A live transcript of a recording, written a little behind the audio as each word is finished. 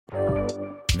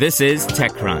This is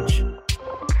TechCrunch.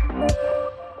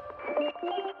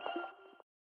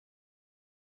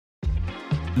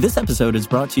 This episode is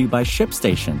brought to you by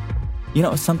ShipStation. You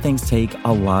know, some things take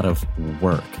a lot of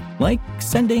work, like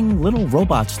sending little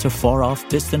robots to far-off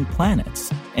distant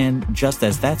planets. And just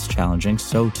as that's challenging,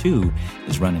 so too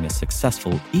is running a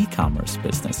successful e-commerce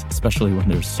business, especially when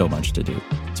there's so much to do.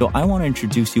 So I want to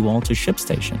introduce you all to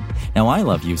ShipStation. Now, I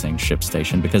love using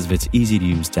ShipStation because of its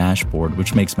easy-to-use dashboard,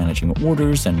 which makes managing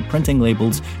orders and printing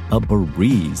labels a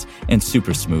breeze and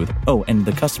super smooth. Oh, and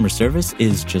the customer service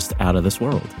is just out of this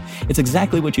world. It's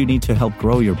exactly what you need to help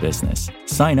grow your business.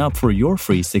 Sign up for your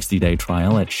free 60-day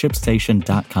trial at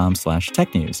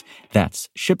shipstation.com/technews. That's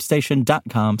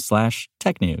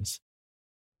shipstation.com/technews.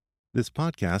 This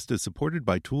podcast is supported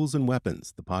by Tools and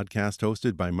Weapons, the podcast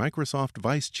hosted by Microsoft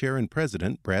Vice Chair and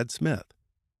President Brad Smith.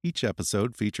 Each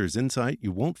episode features insight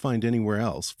you won't find anywhere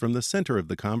else from the center of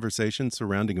the conversation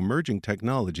surrounding emerging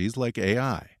technologies like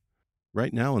AI.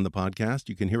 Right now in the podcast,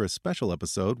 you can hear a special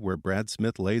episode where Brad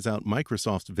Smith lays out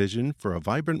Microsoft's vision for a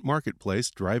vibrant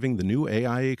marketplace driving the new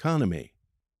AI economy.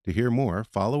 To hear more,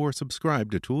 follow or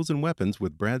subscribe to Tools and Weapons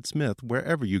with Brad Smith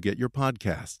wherever you get your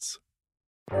podcasts.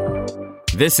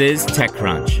 This is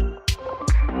TechCrunch.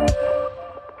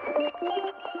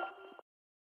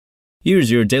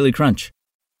 Here's your Daily Crunch.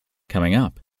 Coming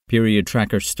up, period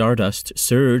tracker Stardust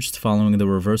surged following the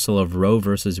reversal of Roe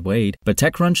v. Wade, but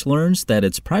TechCrunch learns that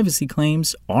its privacy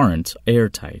claims aren't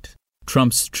airtight.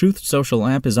 Trump's Truth Social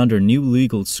app is under new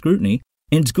legal scrutiny,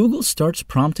 and Google starts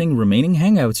prompting remaining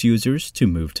Hangouts users to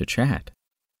move to chat.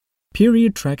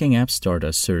 Period tracking app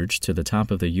Stardust surged to the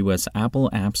top of the U.S. Apple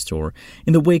App Store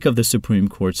in the wake of the Supreme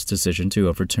Court's decision to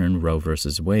overturn Roe v.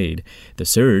 Wade. The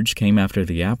surge came after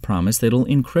the app promised that it'll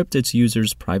encrypt its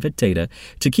users' private data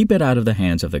to keep it out of the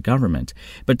hands of the government.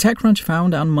 But TechCrunch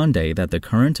found on Monday that the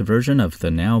current version of the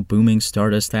now booming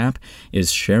Stardust app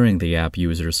is sharing the app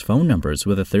users' phone numbers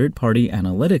with a third-party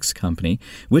analytics company,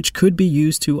 which could be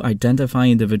used to identify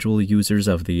individual users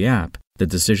of the app. The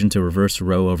decision to reverse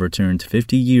Roe overturned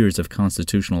 50 years of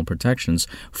constitutional protections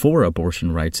for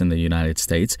abortion rights in the United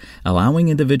States, allowing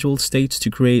individual states to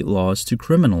create laws to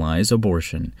criminalize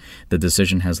abortion. The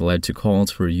decision has led to calls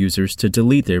for users to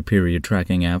delete their period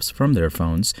tracking apps from their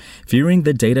phones, fearing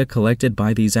the data collected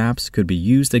by these apps could be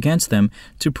used against them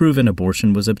to prove an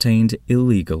abortion was obtained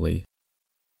illegally.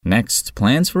 Next,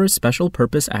 plans for a special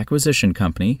purpose acquisition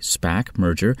company, SPAC,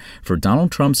 merger for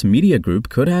Donald Trump's media group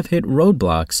could have hit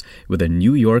roadblocks, with a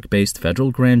New York-based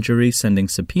federal grand jury sending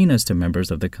subpoenas to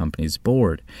members of the company's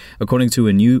board. According to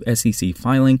a new SEC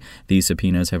filing, these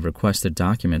subpoenas have requested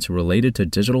documents related to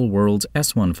Digital World's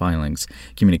S-1 filings,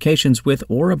 communications with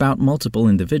or about multiple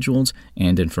individuals,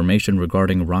 and information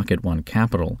regarding Rocket One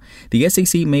Capital. The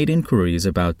SEC made inquiries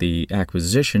about the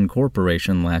Acquisition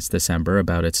Corporation last December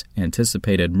about its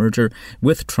anticipated merger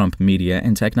with Trump Media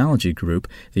and Technology Group,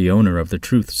 the owner of the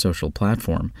Truth Social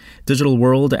platform. Digital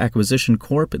World Acquisition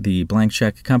Corp., the blank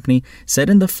check company, said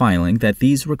in the filing that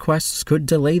these requests could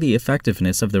delay the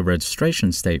effectiveness of the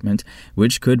registration statement,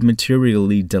 which could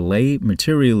materially delay,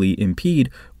 materially impede,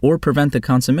 or prevent the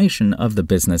consummation of the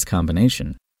business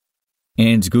combination.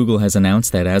 And Google has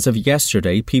announced that as of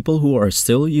yesterday, people who are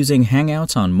still using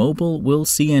Hangouts on mobile will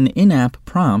see an in-app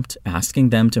prompt asking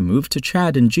them to move to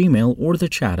chat in Gmail or the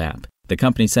chat app. The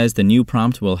company says the new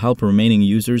prompt will help remaining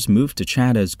users move to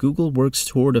chat as Google works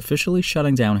toward officially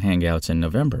shutting down Hangouts in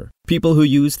November. People who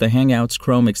use the Hangouts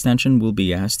Chrome extension will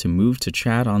be asked to move to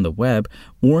chat on the web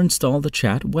or install the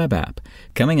Chat web app.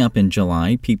 Coming up in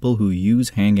July, people who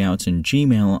use Hangouts in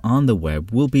Gmail on the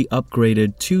web will be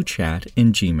upgraded to chat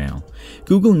in Gmail.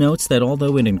 Google notes that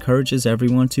although it encourages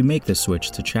everyone to make the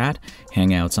switch to chat,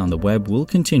 Hangouts on the web will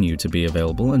continue to be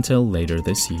available until later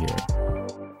this year.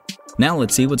 Now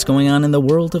let's see what's going on in the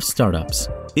world of startups.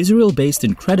 Israel-based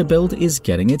Incredibuild is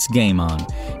getting its game on.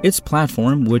 Its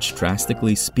platform, which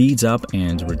drastically speeds up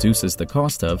and reduces the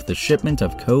cost of the shipment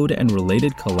of code and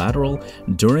related collateral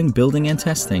during building and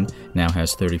testing, now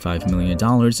has $35 million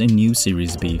in new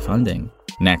Series B funding.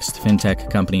 Next, fintech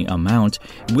company Amount,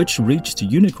 which reached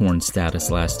unicorn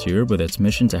status last year with its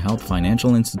mission to help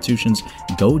financial institutions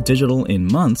go digital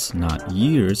in months, not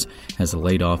years, has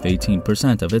laid off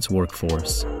 18% of its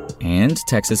workforce. And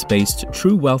Texas-based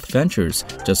True Wealth Ventures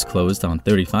just closed on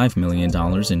 $35 million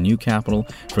in new capital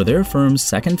for their firm's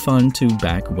second fund to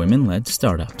back women-led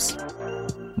startups.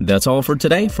 That's all for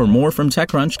today. For more from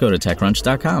TechCrunch, go to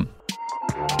TechCrunch.com.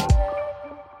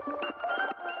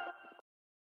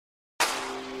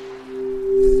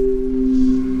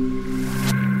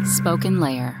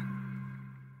 SpokenLayer.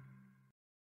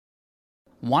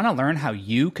 Want to learn how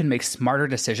you can make smarter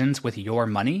decisions with your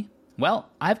money?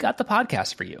 Well, I've got the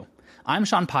podcast for you. I'm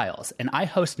Sean Piles, and I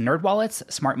host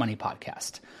NerdWallet's Smart Money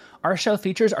Podcast. Our show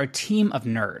features our team of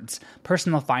nerds,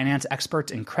 personal finance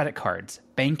experts in credit cards,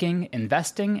 banking,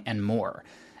 investing, and more.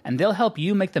 And they'll help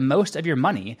you make the most of your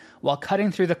money while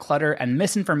cutting through the clutter and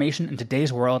misinformation in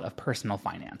today's world of personal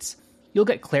finance. You'll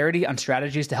get clarity on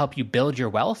strategies to help you build your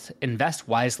wealth, invest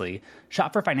wisely,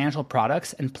 shop for financial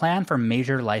products, and plan for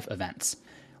major life events.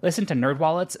 Listen to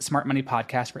NerdWallet's Smart Money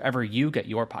Podcast wherever you get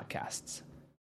your podcasts.